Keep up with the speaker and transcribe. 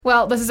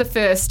Well, this is a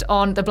first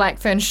on the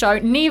Blackfern Show.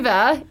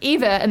 Never,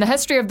 ever in the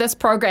history of this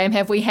program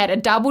have we had a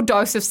double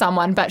dose of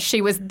someone, but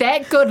she was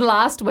that good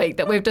last week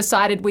that we've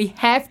decided we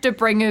have to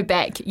bring her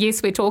back.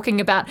 Yes, we're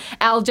talking about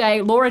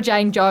LJ, Laura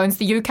Jane Jones,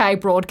 the UK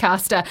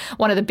broadcaster,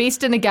 one of the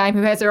best in the game,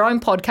 who has her own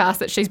podcast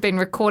that she's been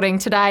recording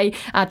today,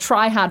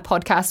 Try Hard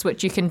podcast,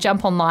 which you can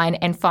jump online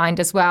and find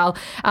as well.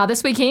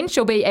 This weekend,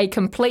 she'll be a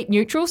complete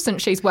neutral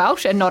since she's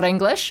Welsh and not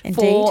English. Indeed.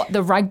 For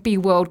the Rugby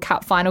World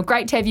Cup final.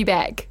 Great to have you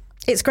back.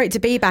 It's great to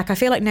be back. I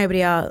feel like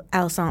nobody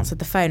else answered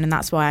the phone, and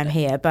that's why I'm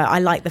here. But I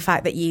like the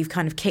fact that you've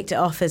kind of kicked it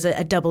off as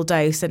a double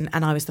dose, and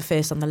I was the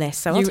first on the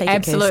list. So I'll take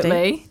it,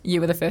 Kirsty.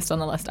 You were the first on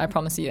the list. I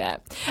promise you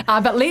that.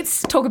 But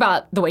let's talk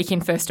about the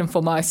weekend first and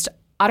foremost.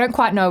 I don't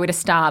quite know where to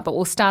start, but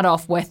we'll start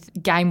off with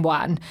Game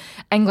 1,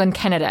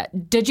 England-Canada.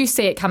 Did you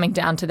see it coming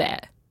down to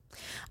that?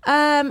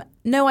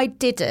 No, I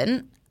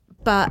didn't.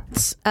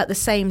 But at the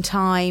same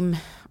time,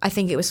 I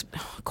think it was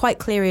quite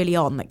clear early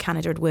on that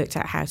Canada had worked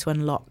out how to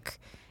unlock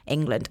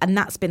England, and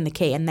that's been the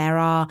key. And there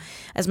are,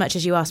 as much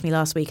as you asked me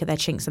last week, are there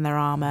chinks in their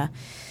armour?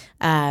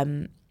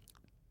 There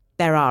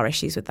are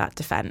issues with that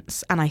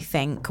defence, and I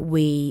think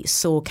we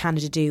saw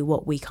Canada do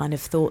what we kind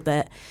of thought,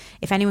 that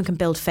if anyone can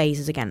build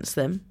phases against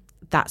them,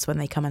 that's when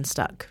they come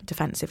unstuck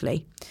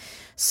defensively.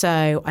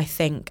 So I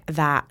think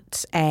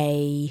that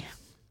I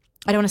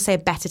don't want to say a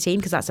better team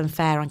because that's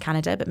unfair on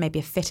Canada, but maybe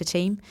a fitter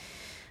team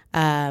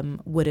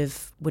would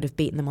have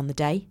beaten them on the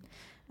day.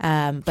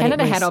 But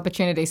Canada had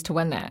opportunities to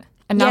win that.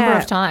 A number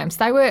of times.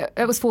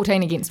 It was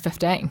 14 against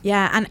 15.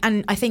 Yeah,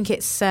 and I think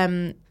it's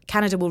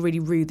Canada will really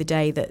rue the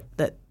day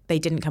that they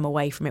didn't come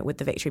away from it with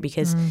the victory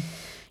because,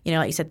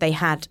 like you said, they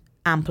had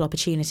ample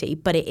opportunity,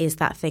 but it is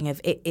that thing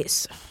of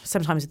it's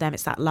sometimes with them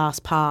it's that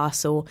last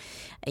pass, or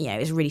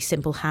it's really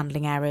simple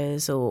handling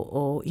errors,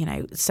 or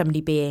somebody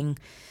being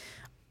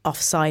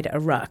offside at a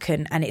ruck,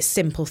 and it's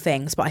simple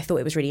things. But I thought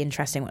it was really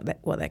interesting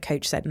what their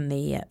coach said in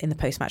the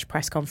post-match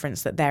press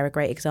conference, that they're a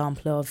great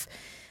example of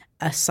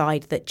a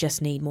side that just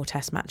need more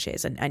test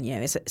matches. And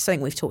it's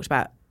something we've talked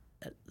about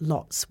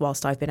lots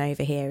whilst I've been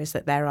over here, is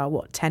that there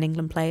are, 10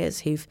 England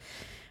players who've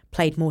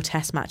played more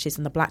test matches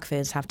than the Black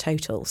Ferns have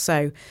total.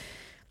 So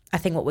I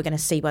think what we're going to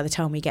see by the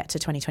time we get to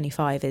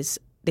 2025 is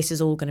this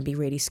is all going to be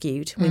really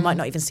skewed. We might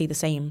not even see the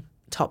same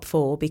top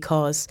four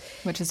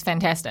which is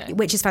fantastic.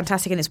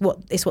 And it's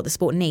what the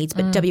sport needs.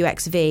 But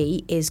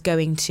WXV is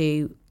going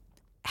to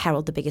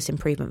herald the biggest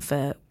improvement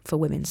for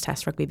women's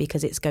test rugby,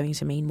 because it's going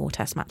to mean more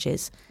test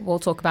matches. We'll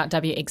talk about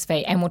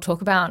WXV, and we'll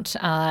talk about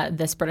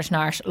this British and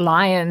Irish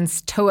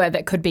Lions tour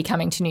that could be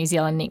coming to New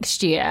Zealand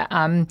next year.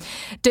 When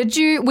did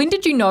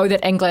you know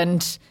that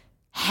England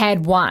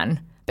had won?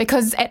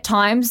 Because at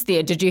times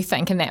there, did you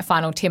think in that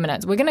final 10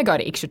 minutes, we're going to go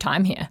to extra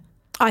time here?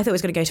 I thought it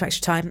was going to go to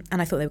extra time,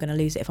 and I thought they were going to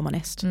lose it, if I'm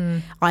honest.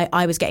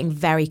 I was getting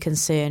very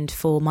concerned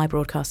for my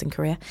broadcasting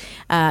career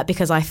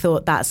because I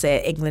thought that's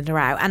it, England are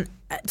out. And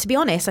to be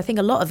honest, I think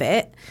a lot of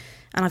it,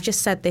 and I've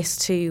just said this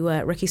to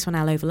Ricky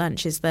Swanell over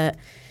lunch, is that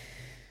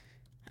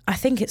I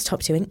think it's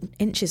top 2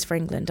 inches for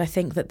England. I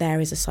think that there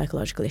is a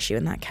psychological issue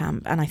in that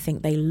camp, and I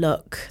think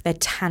they're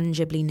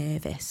tangibly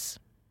nervous.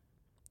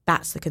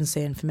 That's the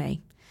concern for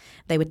me.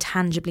 They were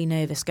tangibly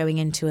nervous going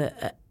into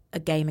a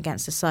game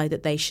against a side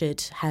that they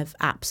should have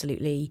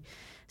absolutely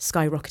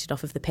skyrocketed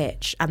off of the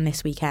pitch. And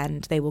this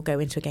weekend, they will go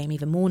into a game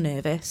even more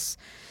nervous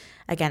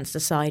against a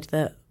side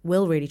that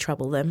will really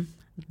trouble them,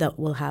 that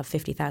will have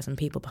 50,000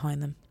 people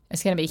behind them.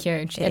 It's going to be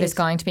huge. It is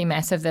going to be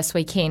massive this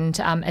weekend.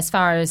 As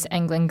far as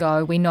England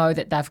go, we know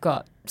that they've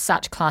got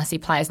such classy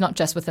players, not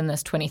just within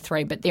this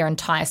 23, but their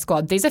entire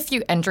squad. There's a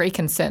few injury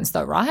concerns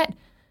though, right?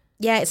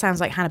 Yeah, it sounds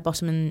like Hannah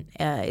Bottoman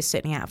is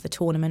certainly out of the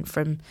tournament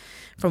from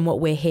what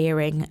we're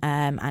hearing,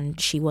 and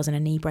she was in a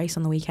knee brace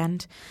on the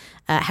weekend.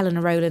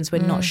 Helena Rowlands,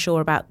 we're not sure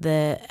about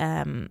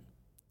the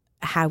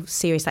how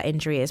serious that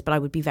injury is, but I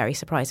would be very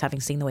surprised,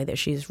 having seen the way that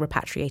she's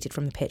repatriated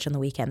from the pitch on the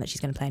weekend, that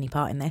she's going to play any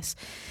part in this.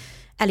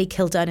 Ellie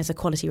Kildunn is a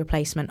quality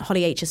replacement.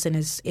 Holly Aitchison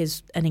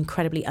is an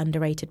incredibly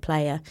underrated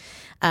player.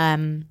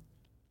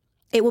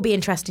 It will be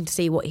interesting to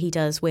see what he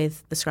does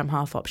with the scrum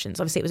half options.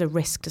 Obviously, it was a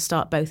risk to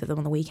start both of them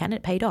on the weekend.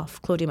 It paid off.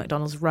 Claudia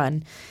McDonald's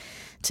run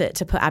to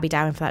put Abby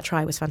Dow in for that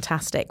try was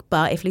fantastic.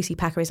 But if Lucy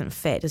Packer isn't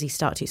fit, does he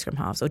start 2 scrum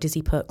halves, or does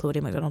he put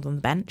Claudia McDonald on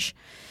the bench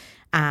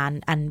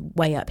and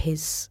weigh up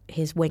his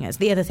wingers?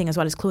 The other thing as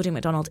well is Claudia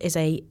McDonald is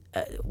a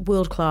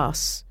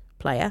world-class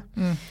player.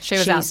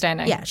 She's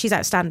outstanding. Yeah, she's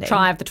outstanding.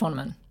 Try of the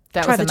tournament.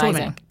 That was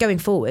amazing. Going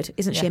forward,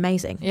 isn't she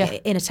amazing? Yeah.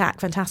 In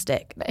attack,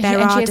 fantastic. There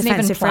are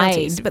defensive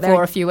frailties, but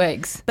for a few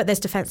weeks. But there's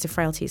defensive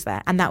frailties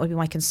there, and that would be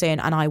my concern.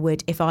 And I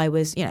would, if I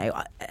was,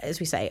 as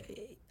we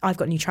say, I've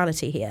got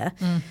neutrality here,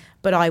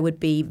 but I would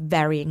be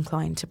very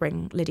inclined to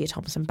bring Lydia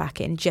Thompson back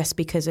in, just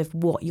because of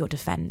what you're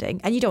defending.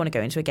 And you don't want to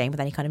go into a game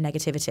with any kind of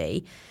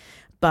negativity,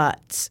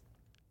 but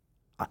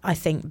I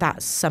think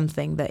that's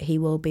something that he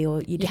will be,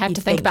 or you have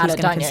to think about it,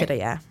 don't consider,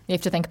 you? Yeah, you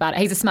have to think about it.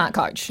 He's a smart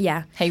coach.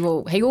 Yeah, he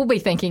will be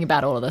thinking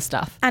about all of this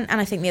stuff. And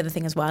I think the other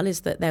thing as well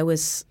is that there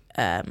was,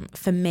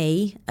 for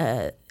me,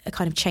 a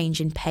kind of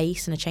change in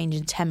pace and a change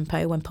in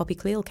tempo when Poppy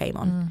Cleall came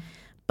on.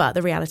 But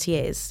the reality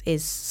is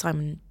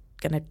Simon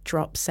going to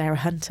drop Sarah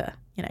Hunter.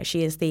 You know,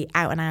 she is the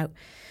out-and-out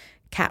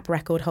cap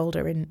record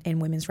holder in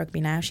women's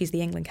rugby now. She's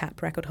the England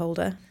cap record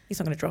holder. He's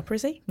not going to drop her,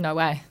 is he? No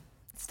way.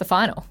 It's the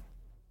final.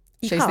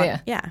 She's can't.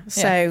 there. Yeah.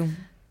 So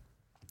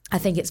I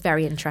think it's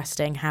very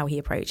interesting how he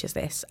approaches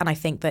this. And I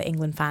think that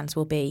England fans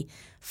will be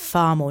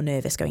far more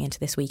nervous going into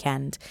this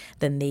weekend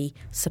than the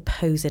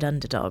supposed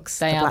underdogs.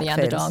 They are the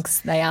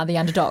underdogs. They are the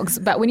underdogs.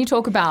 But when you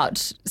talk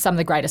about some of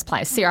the greatest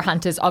players, Sarah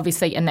Hunter's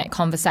obviously in that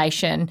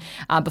conversation.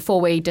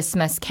 Before we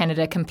dismiss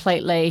Canada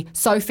completely,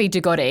 Sophie de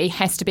Goede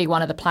has to be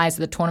one of the players of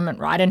the tournament,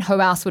 right? And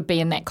who else would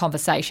be in that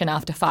conversation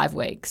after 5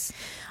 weeks?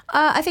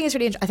 I think it's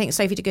really interesting. I think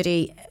Sophie de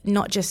Goede,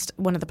 not just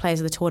one of the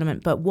players of the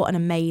tournament, but what an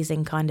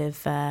amazing kind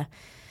of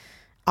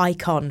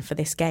icon for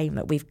this game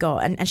that we've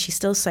got, and she's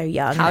still so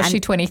young. How's she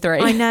 23?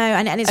 I know,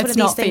 and it's one of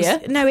these things.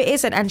 Fair. No, it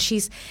isn't, and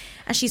she's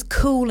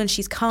cool and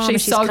she's calm and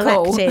she's so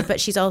collected, cool. But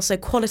she's also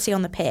quality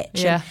on the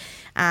pitch. Yeah.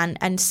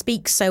 And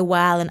speaks so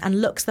well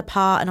and looks the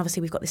part, and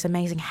obviously we've got this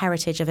amazing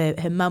heritage of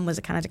her mum was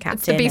a Canada captain.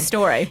 It's the best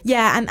story.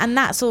 Yeah, and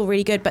that's all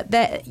really good. But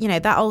that, you know,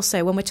 that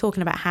also, when we're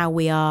talking about how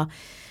we are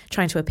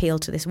trying to appeal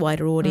to this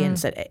wider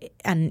audience,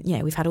 and you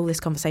know, we've had all this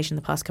conversation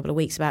the past couple of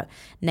weeks about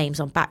names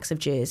on backs of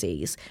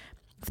jerseys.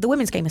 For the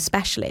women's game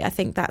especially, I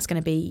think that's going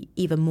to be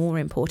even more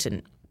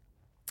important.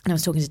 And I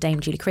was talking to Dame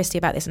Julie Christie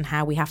about this and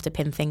how we have to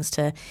pin things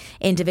to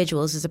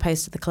individuals as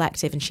opposed to the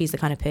collective, and she's the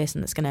kind of person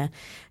that's going to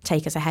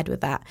take us ahead with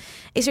that.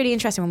 It's really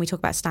interesting when we talk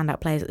about standout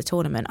players at the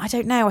tournament. I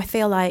don't know, I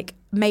feel like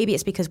maybe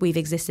it's because we've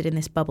existed in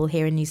this bubble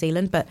here in New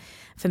Zealand, but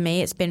for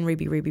me it's been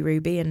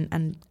Ruby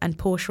and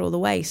Portia all the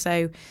way.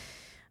 So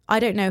I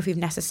don't know if we've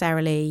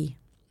necessarily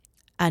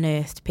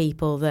unearthed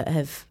people that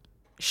have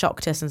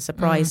shocked us and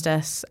surprised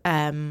us.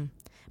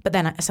 But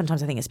then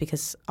sometimes I think it's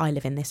because I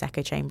live in this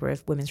echo chamber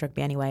of women's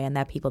rugby anyway, and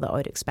they're people that I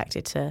would expect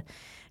it to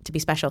be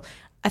special.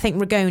 I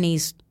think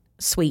Rigoni's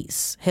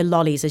sweets, her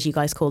lollies as you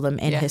guys call them,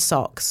 in her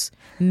socks,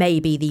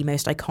 may be the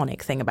most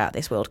iconic thing about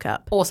this World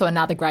Cup. Also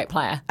another great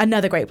player.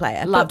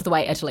 Loved the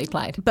way Italy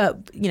played.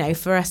 But, you know,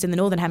 for us in the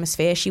Northern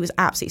Hemisphere, she was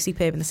absolutely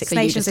superb in the Six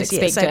Nations this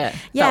year. So it,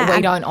 but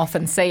we don't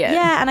often see it.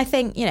 Yeah, and I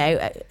think, you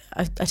know,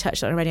 I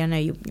touched on it already. I know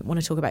you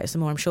want to talk about it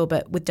some more, I'm sure,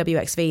 but with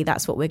WXV,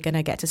 that's what we're going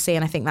to get to see.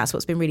 And I think that's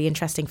what's been really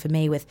interesting for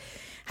me with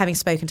having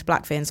spoken to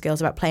Black Ferns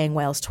girls about playing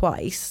Wales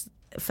twice.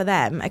 For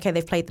them, okay,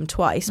 they've played them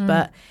twice,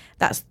 but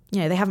that's, you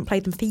know, they haven't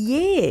played them for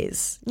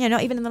years, you know,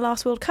 not even in the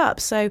last World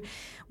Cup. So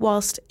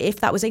whilst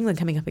if that was England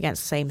coming up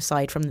against the same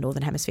side from the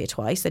Northern Hemisphere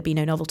twice, there'd be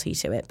no novelty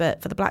to it.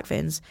 But for the Black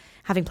Ferns,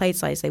 having played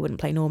sides they wouldn't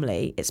play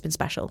normally, it's been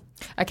special.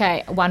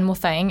 Okay, one more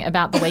thing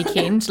about the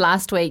weekend.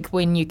 Last week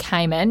when you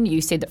came in, you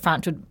said that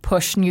France would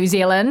push New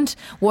Zealand,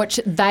 which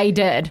they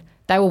did.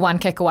 They were one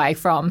kick away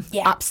from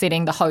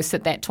upsetting the hosts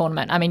at that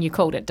tournament. I mean, you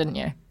called it, didn't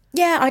you?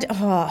 Yeah, I don't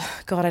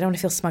want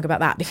to feel smug about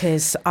that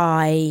because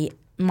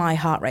my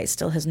heart rate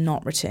still has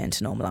not returned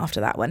to normal after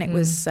that one. It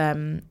was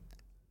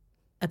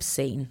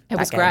obscene. It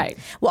was great.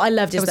 What I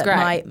loved is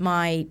that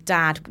my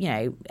dad, you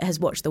know, has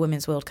watched the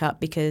Women's World Cup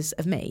because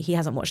of me. He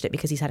hasn't watched it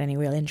because he's had any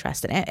real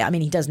interest in it. I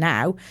mean, he does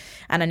now,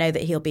 and I know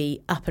that he'll be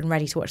up and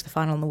ready to watch the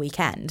final on the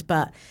weekend.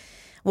 But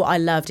what I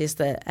loved is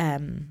that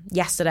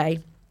yesterday,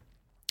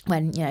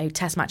 when, you know,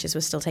 test matches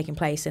were still taking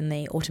place in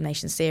the Autumn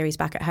Nations series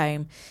back at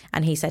home,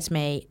 and he said to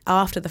me,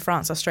 after the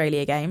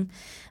France-Australia game,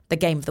 the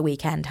game of the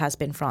weekend has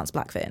been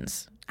France-Black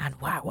Ferns. And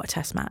wow, what a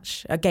test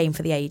match. A game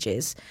for the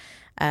ages.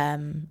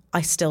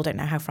 I still don't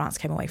know how France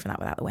came away from that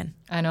without the win.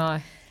 I know.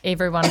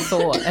 Everyone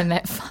thought in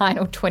that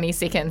final 20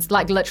 seconds,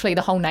 like literally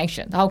the whole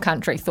nation, the whole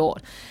country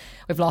thought,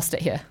 we've lost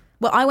it here.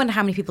 Well, I wonder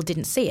how many people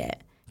didn't see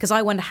it. Because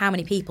I wonder how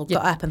many people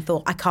got up and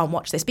thought, I can't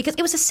watch this, because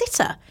it was a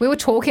sitter. We were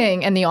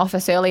talking in the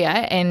office earlier,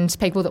 and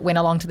people that went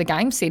along to the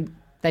game said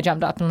they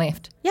jumped up and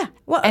left. Yeah.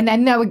 Well, and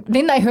then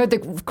they heard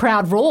the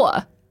crowd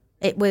roar.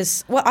 It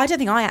was, well, I don't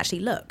think I actually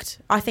looked.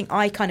 I think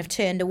I kind of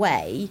turned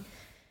away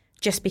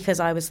just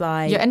because I was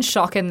like... You're in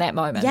shock in that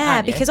moment, yeah,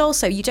 aren't you? because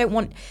also you don't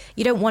want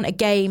a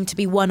game to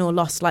be won or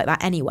lost like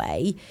that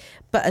anyway.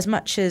 But as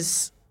much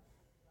as...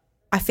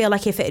 I feel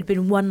like if it had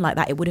been won like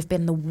that, it would have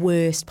been the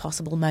worst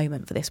possible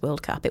moment for this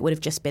World Cup. It would have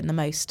just been the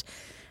most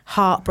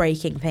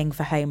heartbreaking thing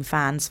for home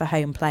fans, for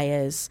home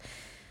players.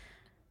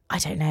 I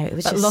don't know. It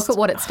was but look at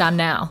what it's done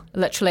now.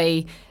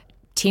 Literally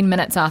 10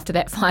 minutes after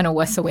that final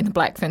whistle when the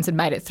Black Ferns had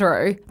made it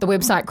through, the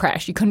website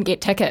crashed. You couldn't get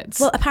tickets.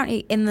 Well, apparently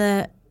in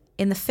the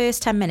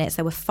first 10 minutes,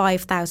 there were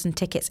 5,000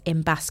 tickets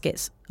in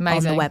baskets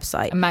on the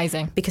website.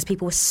 Amazing. Because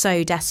people were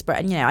so desperate.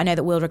 And, you know, I know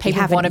that World Rugby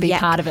people want to be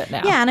part of it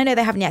now. Yeah, and I know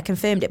they haven't yet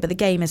confirmed it, but the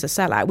game is a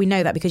sellout. We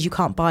know that because you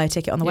can't buy a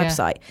ticket on the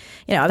website.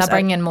 You know, they're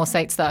bringing in more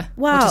seats, though,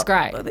 which is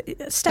great.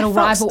 Steph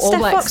Fox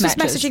was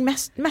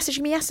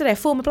messaging me yesterday, a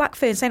former Black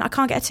Fern, saying, I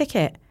can't get a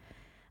ticket.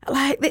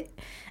 Like,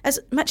 as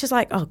much as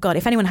like, oh God,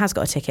 if anyone has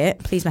got a ticket,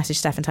 please message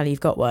Steph and tell her you've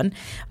got one.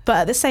 But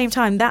at the same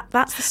time,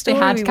 that's the story.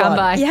 They're hard to come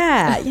by.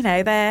 Yeah, you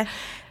know,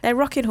 they're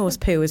rocking horse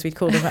poo, as we'd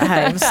call them at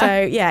home.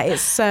 So yeah,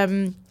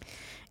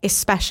 it's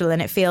special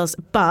and it feels.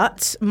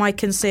 But my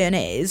concern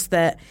is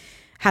that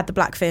had the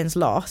Black Ferns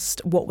lost,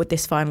 what would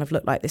this final have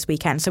looked like this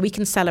weekend? So we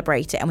can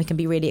celebrate it and we can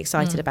be really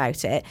excited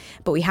about it,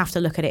 but we have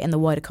to look at it in the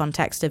wider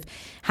context of,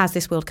 has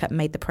this World Cup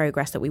made the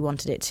progress that we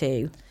wanted it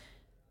to?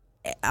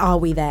 Are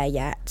we there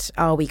yet?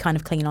 Are we kind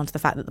of clinging on to the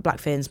fact that the Black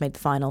Ferns made the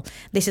final?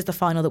 This is the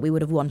final that we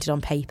would have wanted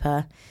on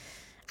paper.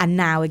 And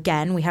now,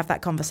 again, we have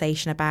that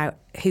conversation about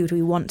who do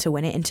we want to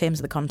win it in terms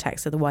of the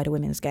context of the wider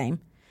women's game.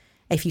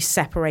 If you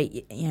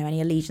separate, any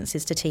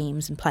allegiances to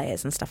teams and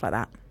players and stuff like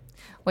that.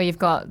 Well, you've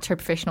got 2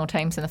 professional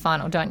teams in the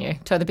final, don't you?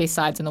 2 of the best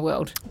sides in the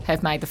world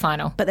have made the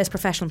final. But there's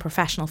professional and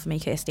professional for me,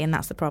 Kirsty, and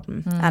that's the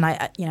problem. And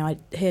I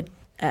heard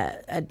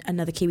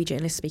another Kiwi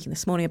journalist speaking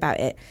this morning about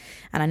it,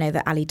 and I know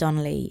that Ali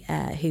Donnelly,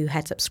 who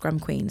heads up Scrum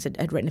Queens,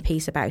 had written a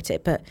piece about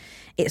it. But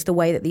it's the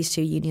way that these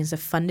 2 unions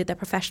have funded their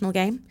professional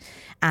game,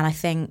 and I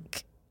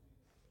think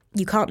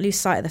you can't lose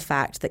sight of the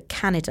fact that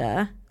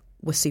Canada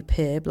was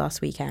superb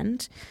last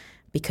weekend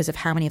because of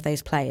how many of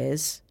those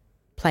players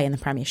play in the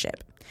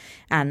Premiership.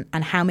 And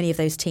how many of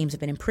those teams have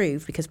been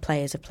improved because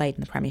players have played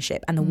in the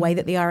Premiership. And the way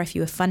that the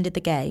RFU have funded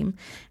the game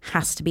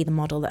has to be the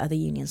model that other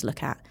unions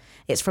look at.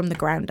 It's from the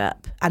ground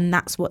up. And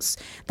that's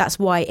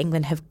why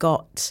England have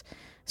got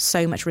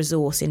so much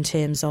resource in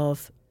terms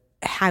of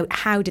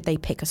how did they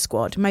pick a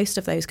squad. Most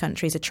of those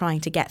countries are trying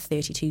to get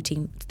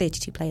 32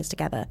 players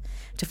together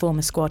to form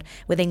a squad.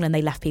 With England,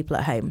 they left people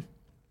at home.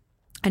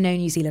 I know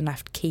New Zealand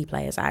left key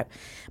players out.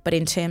 But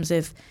in terms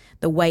of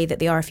the way that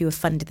the RFU have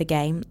funded the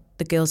game,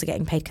 the girls are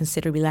getting paid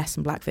considerably less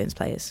than Black Ferns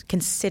players.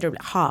 Considerably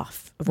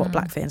half of what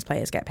Black Ferns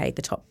players get paid,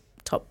 the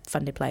top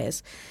funded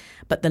players.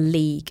 But the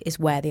league is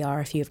where the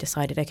RFU have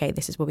decided, okay,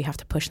 this is where we have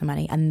to push the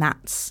money. And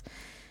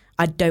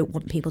I don't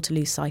want people to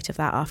lose sight of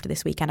that after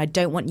this weekend. I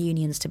don't want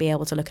unions to be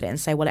able to look at it and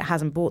say, well, it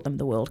hasn't bought them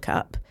the World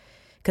Cup.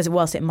 Because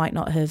whilst it might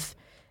not have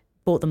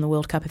bought them the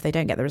World Cup if they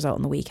don't get the result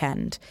on the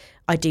weekend,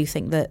 I do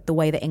think that the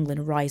way that England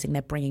are rising,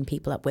 they're bringing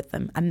people up with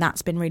them. And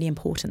that's been really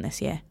important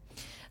this year.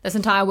 This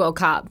entire World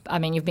Cup, I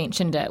mean, you've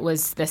mentioned it,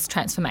 was this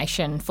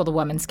transformation for the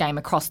women's game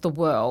across the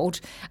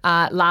world.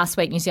 Last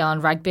week, New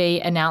Zealand Rugby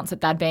announced that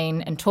they'd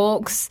been in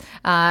talks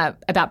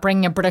about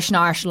bringing a British and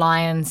Irish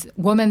Lions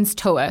women's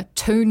tour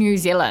to New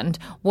Zealand.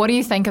 What do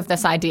you think of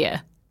this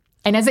idea?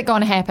 And is it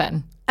going to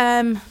happen?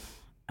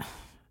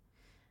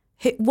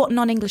 What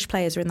non-English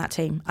players are in that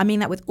team? I mean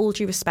that with all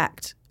due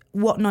respect.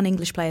 What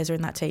non-English players are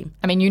in that team?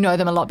 I mean, you know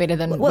them a lot better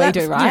than we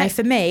do, right?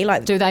 For me,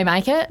 do they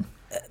make it?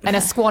 And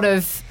a squad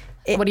of...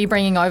 what are you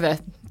bringing over?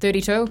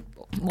 32?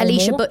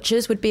 Alicia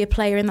Butchers would be a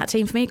player in that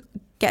team for me.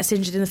 Gets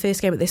injured in the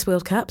first game at this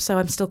World Cup, so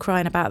I'm still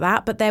crying about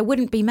that. But there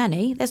wouldn't be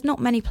many. There's not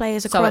many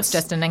players across. So it's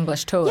just an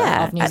English tour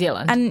of New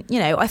Zealand. And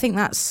I think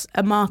that's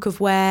a mark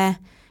of where,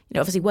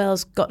 obviously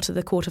Wales got to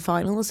the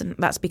quarterfinals, and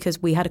that's because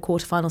we had a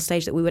quarterfinal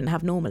stage that we wouldn't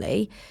have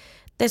normally.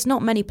 There's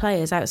not many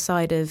players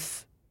outside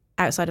of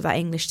that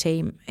English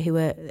team who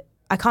are.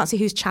 I can't see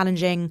who's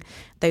challenging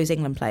those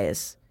England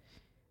players.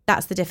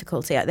 That's the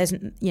difficulty. There's,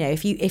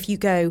 if you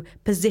go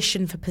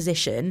position for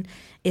position,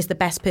 is the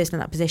best person in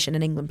that position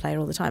an England player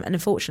all the time? And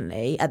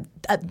unfortunately,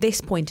 at this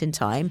point in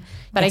time,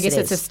 but yes, I guess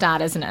it's a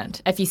start, isn't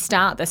it? If you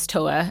start this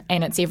tour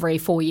and it's every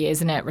 4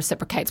 years and it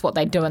reciprocates what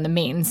they do in the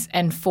men's,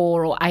 in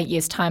 4 or 8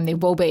 years' time there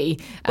will be.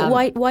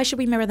 But why should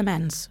we mirror the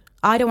men's?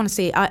 I don't want to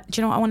see. Do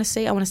you know what I want to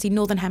see? I want to see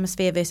Northern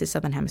Hemisphere versus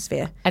Southern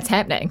Hemisphere. It's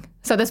happening.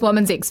 So this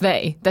women's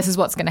XV, this is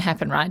what's going to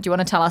happen, right? Do you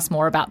want to tell us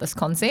more about this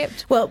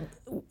concept? Well,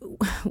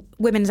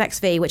 women's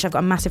XV, which I've got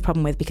a massive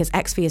problem with because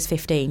XV is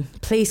 15.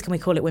 Please, can we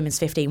call it women's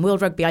 15?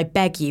 World Rugby, I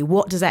beg you,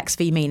 what does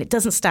XV mean? It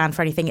doesn't stand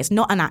for anything. It's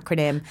not an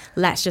acronym.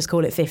 Let's just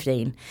call it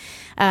 15.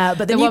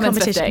 But the new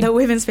competition, 15. The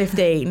women's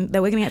 15, we're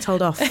going to get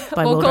told off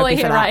by World Rugby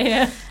for that. Right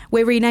here.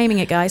 We're renaming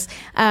it, guys.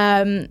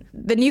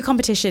 The new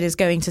competition is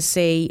going to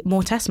see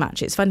more test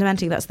matches.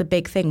 Fundamentally, that's the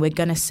big thing. We're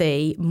going to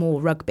see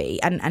more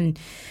rugby. And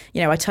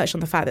I touched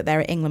on the fact that there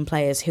are England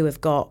players who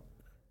have got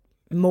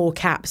more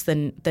caps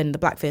than the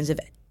Black Ferns have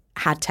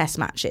had test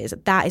matches.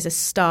 That is a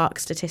stark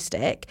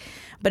statistic.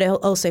 But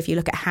also, if you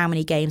look at how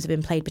many games have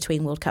been played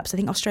between World Cups, I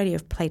think Australia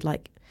have played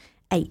like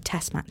 8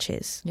 test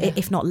matches,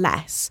 if not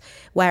less.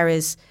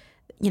 Whereas,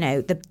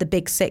 the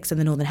big 6 in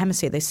the Northern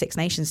Hemisphere, those Six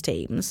Nations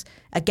teams,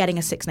 are getting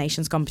a Six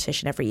Nations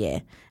competition every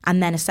year.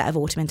 And then a set of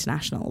autumn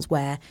internationals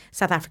where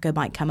South Africa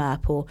might come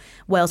up or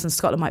Wales and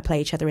Scotland might play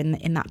each other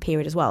in that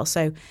period as well.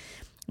 So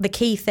the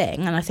key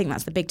thing, and I think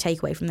that's the big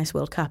takeaway from this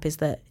World Cup, is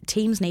that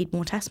teams need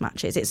more test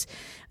matches.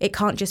 It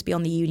can't just be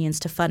on the unions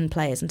to fund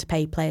players and to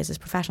pay players as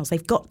professionals.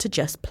 They've got to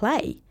just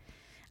play.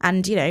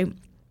 And,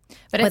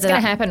 But it's going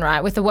to happen,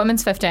 right? With the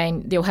women's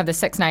 15, you'll have the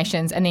Six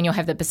Nations and then you'll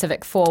have the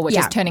Pacific 4, which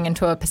is turning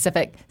into a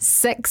Pacific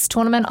 6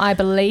 tournament, I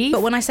believe.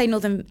 But when I say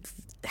Northern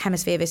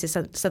Hemisphere versus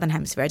Southern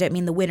Hemisphere, I don't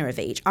mean the winner of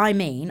each. I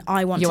mean,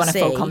 I want to see... You want a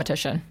full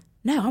competition?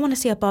 No, I want to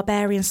see a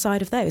barbarian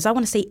side of those. I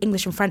want to see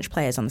English and French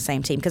players on the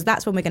same team because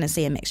that's when we're going to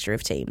see a mixture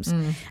of teams.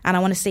 And I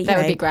want to see... That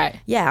would be great.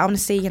 Yeah, I want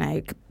to see,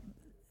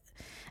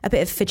 a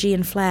bit of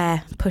Fijian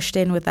flair pushed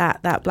in with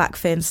that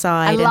Blackfern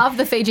side. I love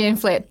the Fijian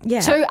flair.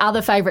 Yeah. 2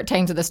 other favourite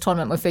teams of this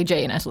tournament were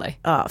Fiji and Italy.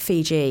 Oh,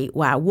 Fiji.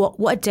 Wow.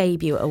 What a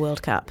debut at a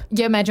World Cup.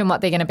 You imagine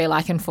what they're going to be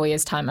like in 4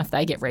 years' time if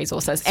they get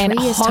resources. 3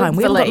 years' time.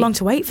 We haven't got long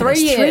to wait for 3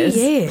 this. years.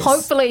 3 years.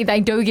 Hopefully they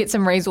do get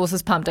some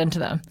resources pumped into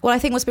them. Well, I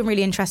think what's been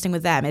really interesting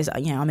with them is,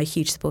 I'm a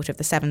huge supporter of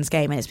the Sevens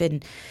game, and it's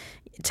been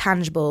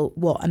tangible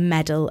what a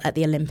medal at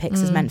the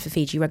Olympics has meant for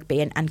Fiji rugby,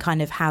 and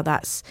kind of how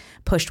that's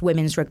pushed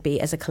women's rugby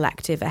as a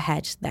collective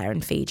ahead there in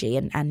Fiji.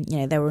 And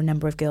there were a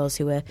number of girls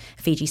who were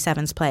Fiji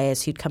Sevens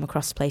players who'd come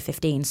across to play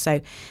 15.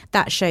 So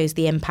that shows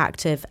the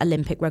impact of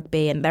Olympic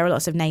rugby, and there are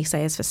lots of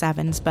naysayers for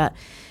Sevens, but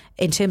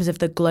in terms of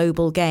the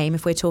global game,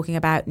 if we're talking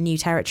about new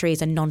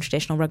territories and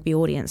non-traditional rugby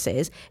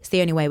audiences, it's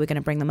the only way we're going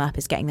to bring them up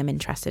is getting them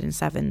interested in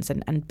Sevens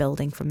and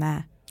building from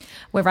there.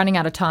 We're running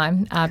out of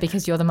time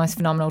because you're the most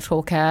phenomenal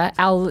talker.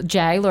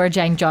 LJ, Laura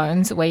Jane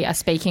Jones, we are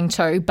speaking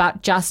to.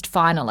 But just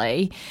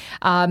finally,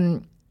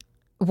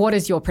 what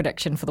is your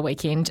prediction for the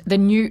weekend? The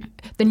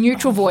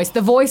neutral voice,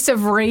 the voice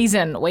of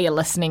reason we are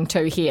listening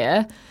to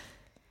here.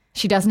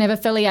 She doesn't have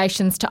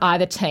affiliations to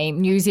either team.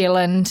 New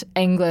Zealand,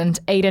 England,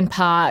 Eden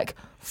Park,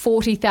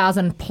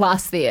 40,000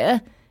 plus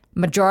there.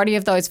 Majority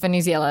of those for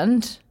New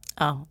Zealand.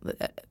 Oh,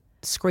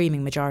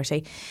 screaming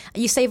majority.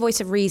 You say voice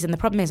of reason. The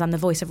problem is I'm the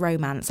voice of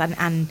romance,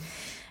 and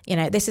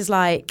this is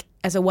like,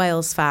 as a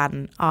Wales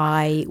fan,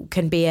 I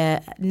can be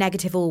a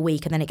negative all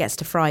week, and then it gets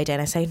to Friday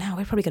and I say, no,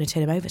 we're probably going to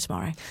turn them over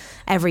tomorrow.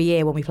 Every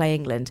year when we play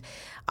England,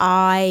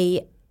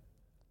 I'm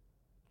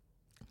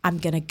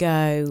going to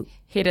go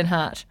head and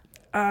heart.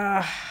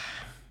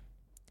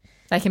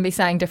 They can be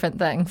saying different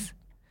things,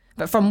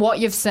 but from what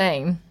you've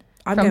seen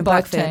from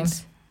both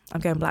teams,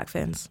 I'm going Black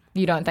Ferns.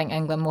 You don't think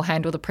England will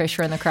handle the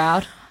pressure in the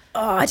crowd? Oh,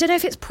 I don't know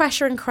if it's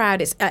pressure in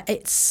crowd.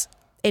 It's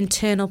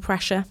internal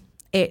pressure.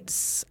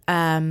 It's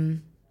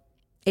kind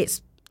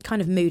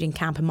of mood in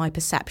camp and my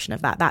perception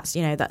of that. That's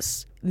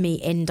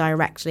me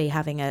indirectly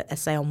having a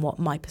say on what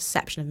my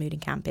perception of mood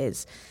in camp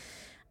is.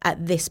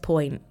 At this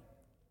point,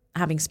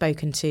 having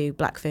spoken to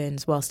Black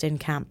Ferns whilst in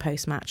camp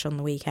post-match on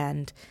the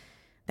weekend,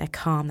 they're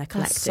calm, they're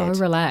collected. They're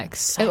so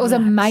relaxed. It was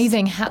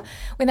amazing how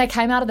when they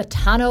came out of the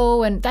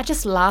tunnel and they're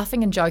just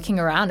laughing and joking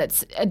around.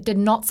 It did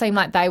not seem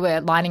like they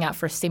were lining up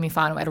for a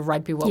semi-final at a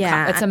Rugby World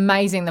Cup. It's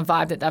amazing the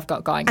vibe that they've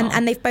got going on.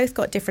 And they've both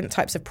got different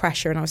types of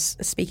pressure. And I was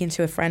speaking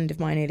to a friend of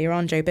mine earlier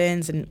on, Joe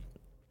Burns, and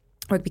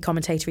rugby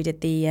commentator. He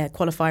did the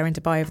qualifier in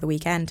Dubai over the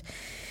weekend.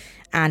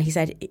 And he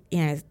said,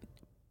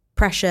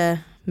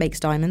 pressure makes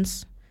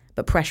diamonds,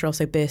 but pressure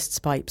also bursts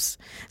pipes.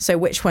 So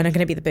which one are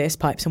going to be the burst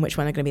pipes and which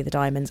one are going to be the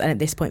diamonds? And at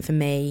this point for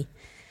me,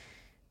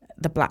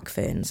 the Black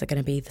Ferns are going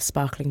to be the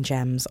sparkling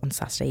gems on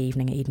Saturday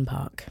evening at Eden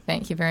Park.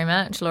 Thank you very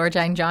much. Laura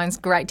Jane Jones,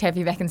 great to have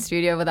you back in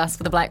studio with us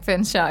for the Black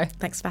Ferns show.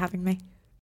 Thanks for having me.